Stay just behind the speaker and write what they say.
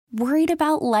Worried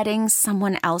about letting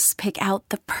someone else pick out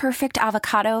the perfect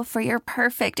avocado for your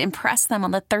perfect impress them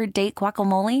on the third date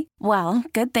guacamole? Well,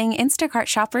 good thing Instacart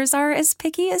shoppers are as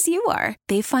picky as you are.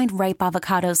 They find ripe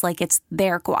avocados like it's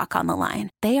their guac on the line.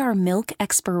 They are milk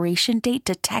expiration date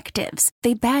detectives.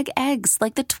 They bag eggs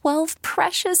like the 12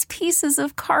 precious pieces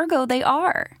of cargo they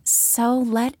are. So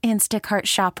let Instacart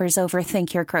shoppers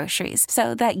overthink your groceries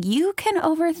so that you can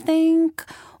overthink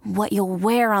what you'll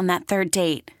wear on that third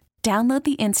date. Download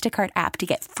the Instacart app to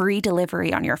get free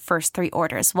delivery on your first 3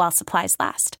 orders while supplies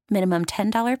last. Minimum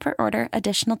 $10 per order.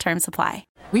 Additional terms apply.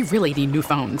 We really need new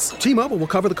phones. T-Mobile will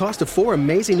cover the cost of 4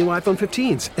 amazing new iPhone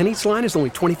 15s, and each line is only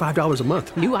 $25 a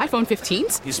month. New iPhone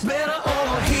 15s? It's better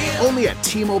over here. Only at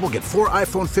T-Mobile, get 4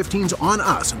 iPhone 15s on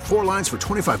us and 4 lines for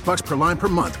 $25 per line per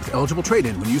month with eligible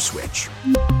trade-in when you switch.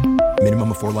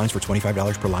 Minimum of 4 lines for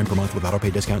 $25 per line per month with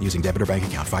autopay discount using debit or bank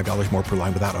account. $5 more per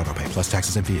line without autopay, plus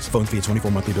taxes and fees. Phone fee at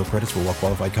 24 monthly bill credits for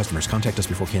well-qualified customers. Contact us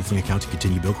before canceling account to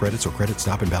continue bill credits or credit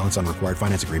stop and balance on required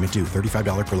finance agreement due.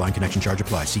 $35 per line connection charge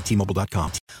applies. See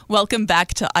T-Mobile.com. Welcome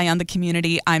back to Eye on the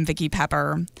Community. I'm Vicki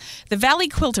Pepper. The Valley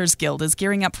Quilters Guild is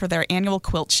gearing up for their annual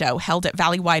Quilt Show held at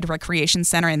Valleywide Recreation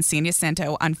Center in San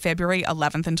Jacinto on February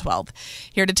 11th and 12th.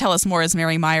 Here to tell us more is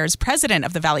Mary Myers, president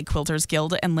of the Valley Quilters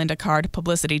Guild, and Linda Card,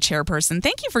 publicity chairperson.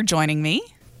 Thank you for joining me.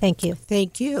 Thank you.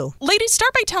 Thank you. Ladies,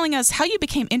 start by telling us how you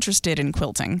became interested in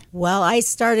quilting. Well, I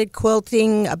started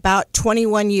quilting about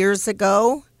 21 years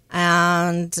ago,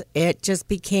 and it just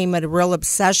became a real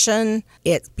obsession.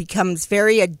 It becomes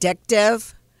very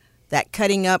addictive, that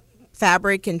cutting up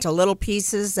fabric into little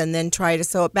pieces and then try to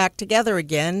sew it back together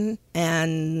again.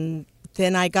 And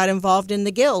then I got involved in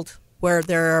the guild, where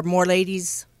there are more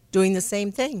ladies doing the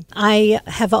same thing. I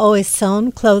have always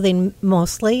sewn clothing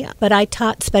mostly, but I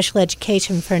taught special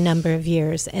education for a number of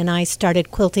years, and I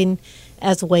started quilting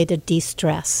as a way to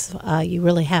de-stress. You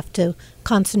really have to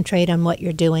concentrate on what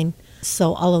you're doing,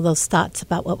 so all of those thoughts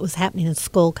about what was happening in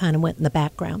school kind of went in the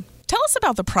background. Tell us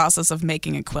about the process of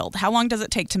making a quilt. How long does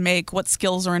it take to make? What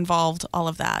skills are involved? All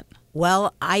of that.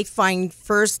 Well, I find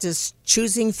first is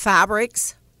choosing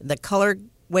fabrics, the color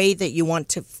way that you want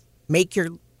to make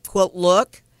your quilt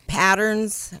look,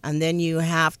 patterns, and then you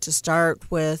have to start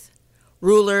with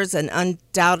rulers, and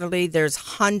undoubtedly there's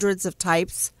hundreds of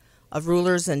types of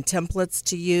rulers and templates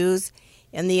to use.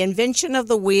 And the invention of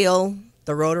the wheel,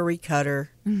 the rotary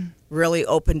cutter, really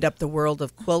opened up the world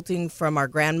of quilting from our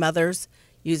grandmothers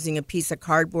using a piece of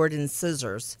cardboard and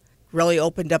scissors. Really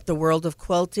opened up the world of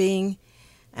quilting,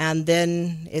 and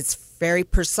then it's very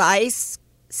precise,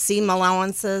 seam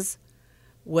allowances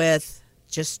with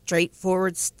just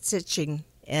straightforward stitching.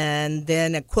 And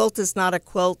then a quilt is not a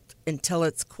quilt until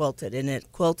it's quilted. And a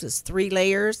quilt is 3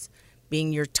 layers,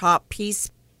 being your top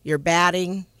piece, your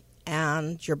batting,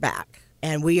 and your back.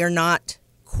 And we are not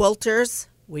quilters,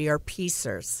 we are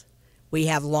piecers. We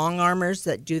have long armers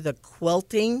that do the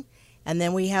quilting, and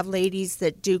then we have ladies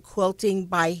that do quilting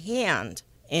by hand.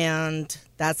 And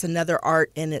that's another art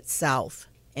in itself.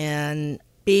 And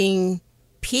being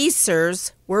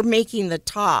piecers, we're making the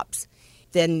tops.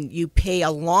 Then you pay a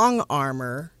long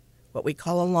armor, what we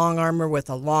call a long armor, with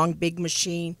a long big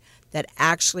machine that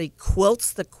actually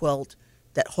quilts the quilt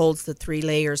that holds the 3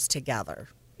 layers together.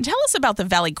 Tell us about the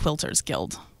Valley Quilters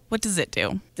Guild. What does it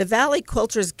do? The Valley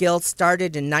Quilters Guild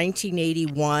started in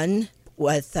 1981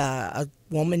 with a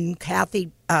woman,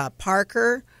 Kathy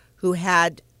Parker, who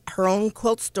had her own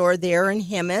quilt store there in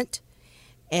Hemet.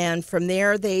 And from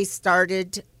there they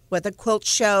started with a quilt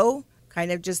show,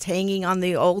 kind of just hanging on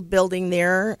the old building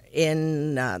there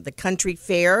in the country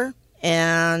fair.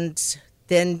 And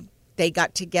then they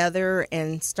got together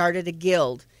and started a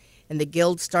guild. And the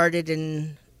guild started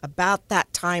in about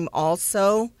that time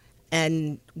also.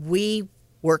 And we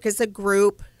work as a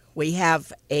group. We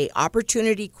have a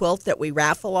opportunity quilt that we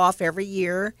raffle off every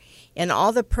year. And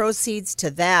all the proceeds to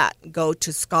that go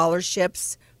to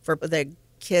scholarships for the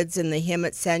kids in the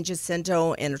Hemet, San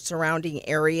Jacinto, and surrounding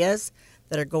areas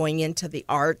that are going into the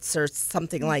arts or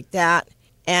something like that.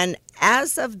 And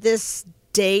as of this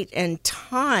date and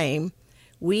time,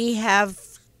 we have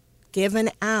given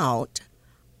out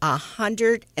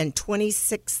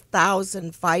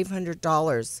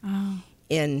 $126,500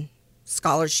 in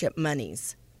scholarship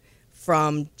monies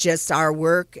from just our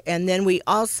work. And then we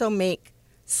also make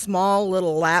small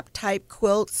little lap-type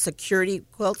quilts, security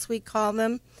quilts we call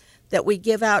them, that we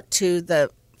give out to the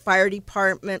fire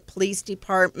department, police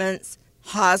departments,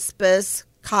 hospice,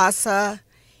 CASA,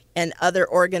 and other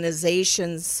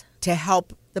organizations to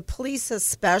help. The police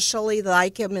especially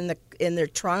like them in their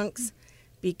trunks,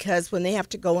 because when they have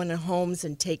to go into homes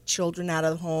and take children out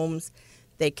of homes,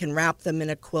 they can wrap them in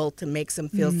a quilt and makes them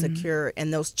feel secure,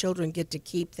 and those children get to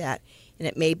keep that, and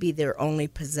it may be their only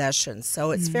possession. So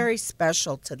it's very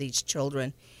special to these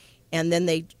children. And then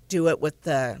they do it with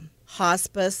the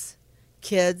hospice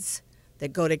kids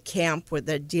that go to camp where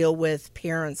they deal with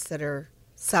parents that are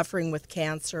suffering with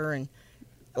cancer and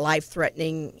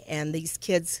life-threatening, and these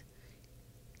kids,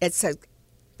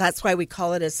 that's why we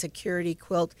call it a security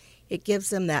quilt. It gives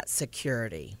them that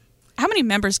security. How many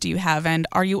members do you have, and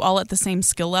are you all at the same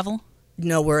skill level?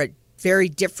 No, we're at very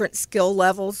different skill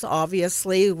levels,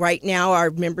 obviously. Right now, our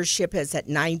membership is at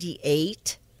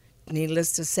 98.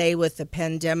 Needless to say, with the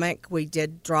pandemic, we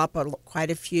did drop quite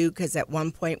a few because at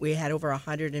one point we had over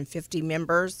 150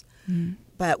 members.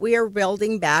 But we are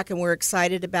building back, and we're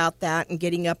excited about that and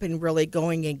getting up and really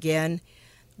going again.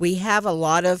 We have a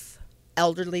lot of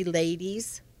elderly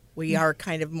ladies. We are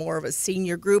kind of more of a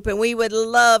senior group, and we would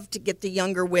love to get the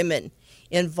younger women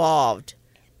involved.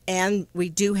 And we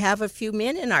do have a few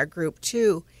men in our group,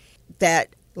 too, that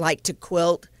like to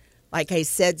quilt. Like I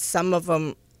said, some of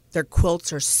them, their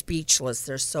quilts are speechless.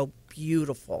 They're so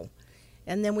beautiful.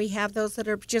 And then we have those that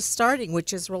are just starting,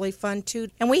 which is really fun, too.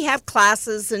 And we have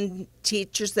classes and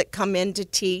teachers that come in to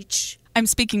teach. I'm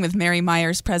speaking with Mary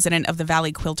Myers, president of the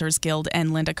Valley Quilters Guild,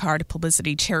 and Linda Card,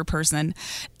 publicity chairperson.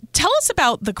 Tell us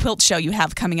about the quilt show you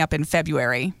have coming up in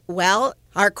February. Well,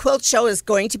 our quilt show is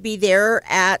going to be there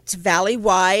at Valley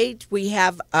Wide. We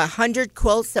have 100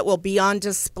 quilts that will be on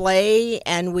display,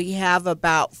 and we have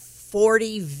about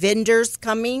 40 vendors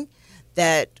coming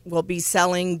that will be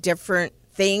selling different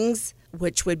things,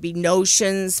 which would be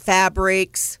notions,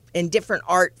 fabrics, and different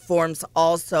art forms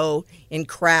also in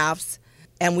crafts.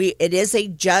 And it is a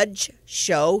judge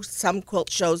show. Some quilt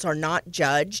shows are not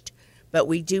judged, but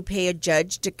we do pay a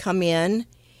judge to come in,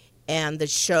 and the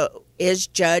show is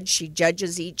judged. She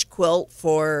judges each quilt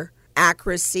for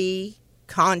accuracy,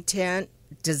 content,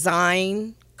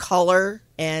 design, color,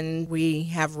 and we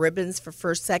have ribbons for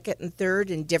first, second, and third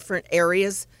in different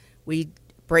areas. We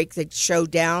break the show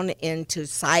down into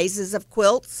sizes of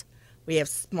quilts. We have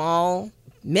small,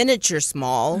 miniature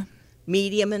small,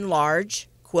 medium, and large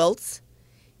quilts.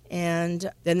 And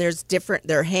then there's different,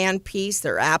 their hand piece,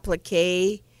 their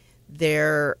applique,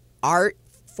 their art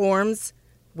forms.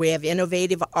 We have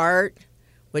innovative art,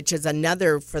 which is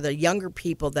another for the younger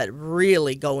people that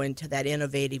really go into that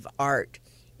innovative art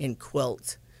in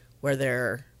quilts, where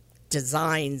their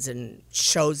designs and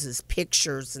shows as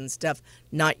pictures and stuff,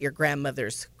 not your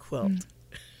grandmother's quilt.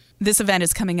 This event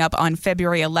is coming up on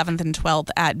February 11th and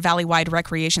 12th at Valley Wide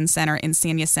Recreation Center in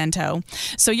San Jacinto.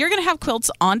 So you're going to have quilts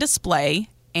on display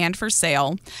and for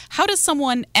sale. How does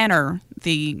someone enter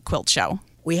the quilt show?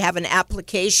 We have an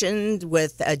application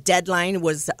with a deadline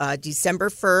was December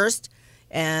 1st,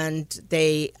 and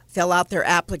they fill out their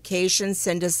application,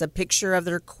 send us a picture of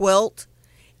their quilt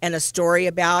and a story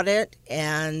about it,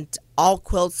 and all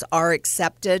quilts are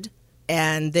accepted.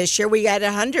 And this year we got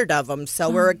 100 of them, so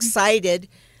we're excited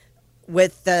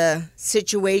with the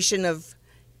situation of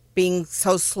being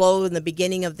so slow in the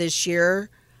beginning of this year.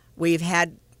 We've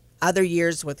had other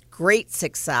years with great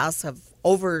success of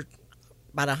over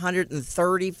about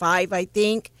 135, I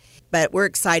think. But we're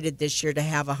excited this year to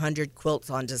have 100 quilts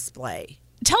on display.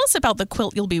 Tell us about the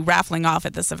quilt you'll be raffling off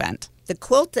at this event. The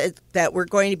quilt that we're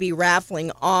going to be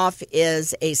raffling off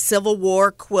is a Civil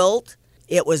War quilt.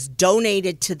 It was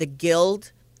donated to the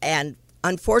Guild, and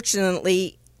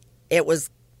unfortunately, it was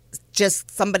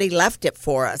just somebody left it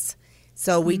for us.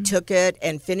 So we took it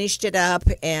and finished it up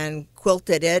and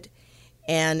quilted it.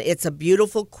 And it's a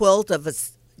beautiful quilt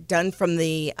done from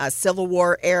the Civil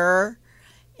War era,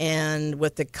 and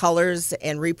with the colors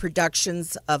and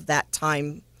reproductions of that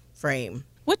time frame.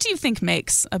 What do you think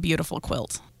makes a beautiful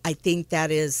quilt? I think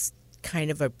that is kind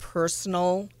of a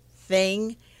personal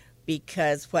thing,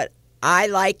 because what I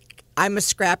like, I'm a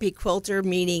scrappy quilter,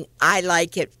 meaning I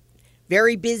like it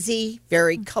very busy,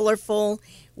 very colorful,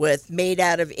 made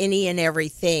out of any and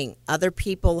everything. Other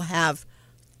people have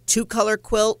two-color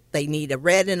quilt. They need a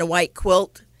red and a white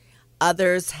quilt.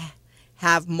 Others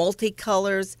have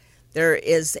multicolors. There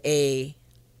is a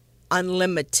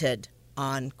unlimited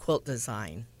on quilt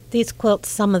design. These quilts,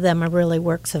 some of them are really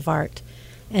works of art.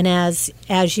 And as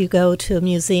you go to a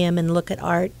museum and look at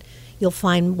art, you'll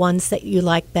find ones that you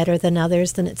like better than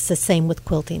others, and it's the same with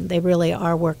quilting. They really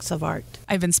are works of art.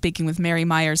 I've been speaking with Mary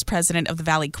Myers, president of the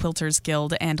Valley Quilters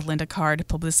Guild, and Linda Card,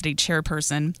 publicity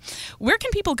chairperson. Where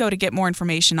can people go to get more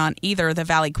information on either the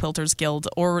Valley Quilters Guild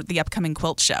or the upcoming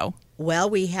quilt show? Well,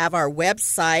 we have our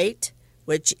website,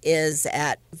 which is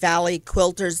at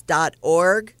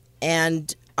valleyquilters.org,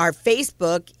 and our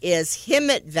Facebook is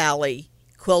Hemet Valley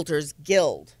Quilters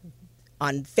Guild.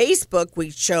 On Facebook,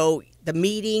 we show the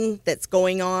meeting that's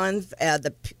going on,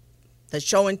 the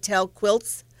show and tell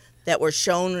quilts that were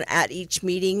shown at each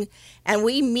meeting. And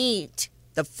we meet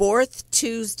the fourth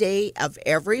Tuesday of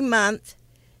every month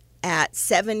at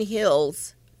Seven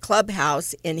Hills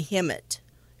Clubhouse in Hemet.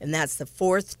 And that's the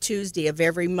fourth Tuesday of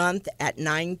every month at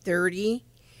 9:30.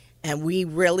 And we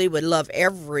really would love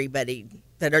everybody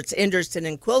that is interested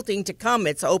in quilting to come.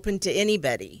 It's open to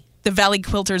anybody. The Valley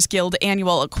Quilters Guild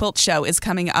annual Quilt Show is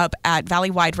coming up at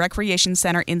Valley-wide Recreation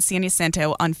Center in San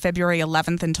Jacinto on February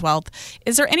 11th and 12th.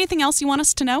 Is there anything else you want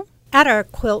us to know? At our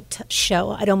quilt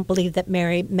show, I don't believe that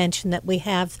Mary mentioned that we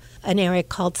have an area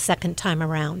called Second Time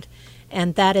Around,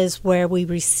 and that is where we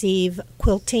receive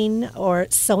quilting or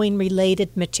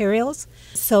sewing-related materials.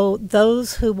 So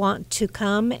those who want to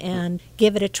come and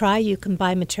give it a try, you can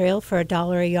buy material for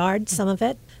 $1 a yard, some of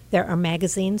it. There are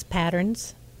magazines,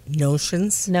 patterns.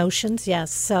 Notions,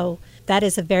 yes. So that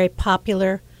is a very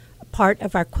popular part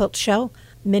of our quilt show.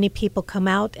 Many people come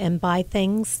out and buy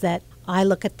things that I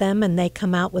look at them and they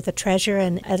come out with a treasure,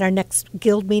 and at our next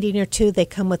guild meeting or two, they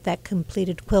come with that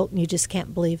completed quilt, and you just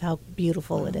can't believe how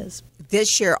beautiful it is.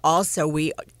 This year also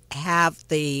we have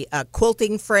the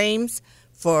quilting frames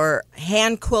for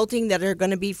hand quilting that are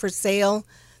going to be for sale.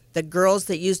 The girls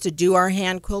that used to do our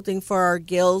hand quilting for our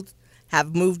guild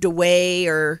have moved away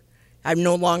or are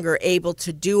no longer able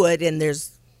to do it, and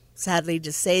there's, sadly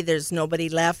to say, there's nobody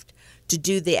left to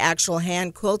do the actual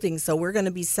hand quilting. So we're going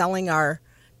to be selling our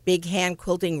big hand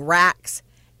quilting racks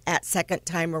at Second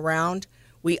Time Around.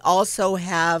 We also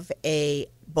have a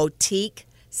boutique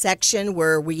section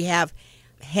where we have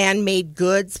handmade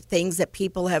goods, things that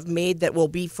people have made that will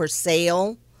be for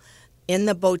sale. In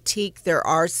the boutique, there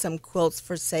are some quilts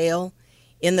for sale.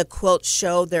 In the quilt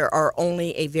show, there are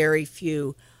only a very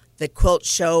few. The quilt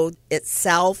show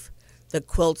itself, the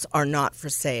quilts are not for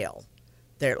sale.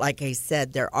 There, like I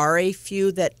said, there are a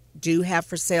few that do have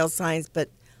for sale signs, but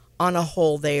on a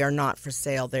whole, they are not for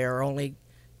sale. They are only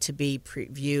to be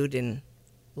viewed and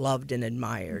loved and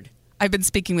admired. I've been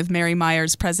speaking with Mary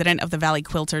Myers, president of the Valley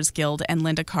Quilters Guild, and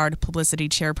Linda Card, publicity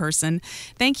chairperson.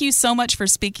 Thank you so much for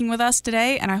speaking with us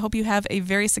today, and I hope you have a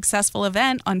very successful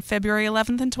event on February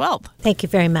 11th and 12th. Thank you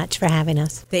very much for having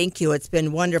us. Thank you. It's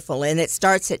been wonderful, and it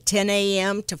starts at 10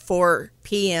 a.m. to 4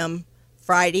 p.m.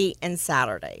 Friday and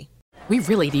Saturday. We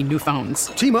really need new phones.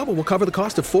 T-Mobile will cover the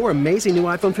cost of 4 amazing new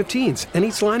iPhone 15s, and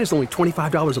each line is only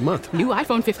 $25 a month. New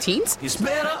iPhone 15s? It's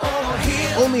better over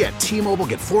here. Only at T-Mobile,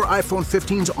 get 4 iPhone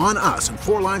 15s on us and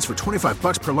 4 lines for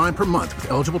 $25 per line per month with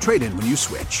eligible trade-in when you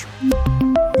switch.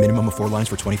 Minimum of 4 lines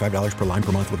for $25 per line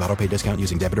per month with auto-pay discount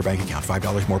using debit or bank account.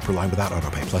 $5 more per line without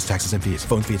auto-pay, plus taxes and fees.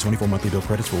 Phone fee at 24 monthly bill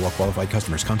credits for well-qualified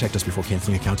customers. Contact us before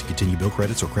canceling account to continue bill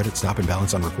credits or credit stop and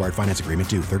balance on required finance agreement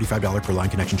due. $35 per line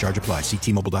connection charge applies. See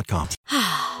T-Mobile.com.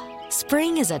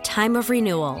 Spring is a time of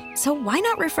renewal, so why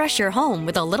not refresh your home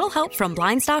with a little help from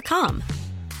Blinds.com?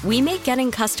 We make getting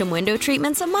custom window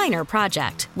treatments a minor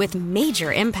project with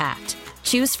major impact.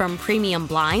 Choose from premium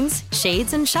blinds,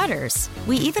 shades, and shutters.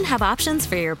 We even have options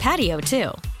for your patio,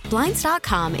 too.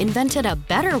 Blinds.com invented a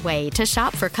better way to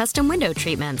shop for custom window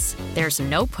treatments. There's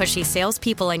no pushy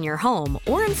salespeople in your home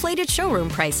or inflated showroom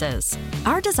prices.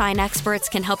 Our design experts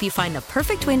can help you find the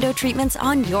perfect window treatments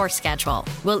on your schedule.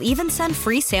 We'll even send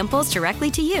free samples directly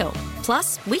to you.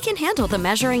 Plus, we can handle the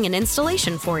measuring and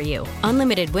installation for you.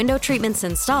 Unlimited window treatments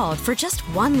installed for just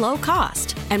one low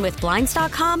cost. And with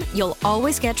Blinds.com, you'll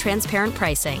always get transparent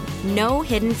pricing. No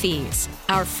hidden fees.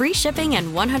 Our free shipping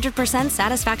and 100%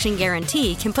 satisfaction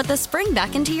guarantee can put the spring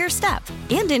back into your step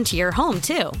and into your home,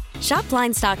 too. Shop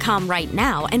Blinds.com right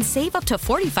now and save up to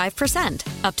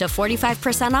 45%. Up to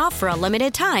 45% off for a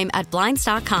limited time at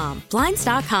Blinds.com.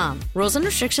 Blinds.com. Rules and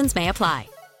restrictions may apply.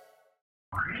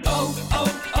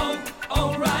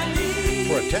 O'Reilly.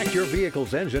 Protect your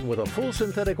vehicle's engine with a full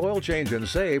synthetic oil change and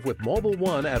save with Mobile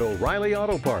One at O'Reilly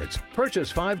Auto Parts.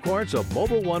 Purchase 5 quarts of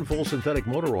Mobile One full synthetic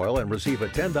motor oil and receive a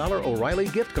 $10 O'Reilly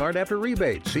gift card after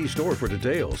rebate. See store for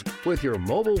details. With your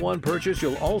Mobile One purchase,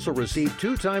 you'll also receive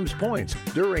 2 times points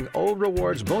during O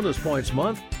Rewards Bonus Points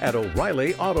Month at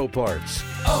O'Reilly Auto Parts.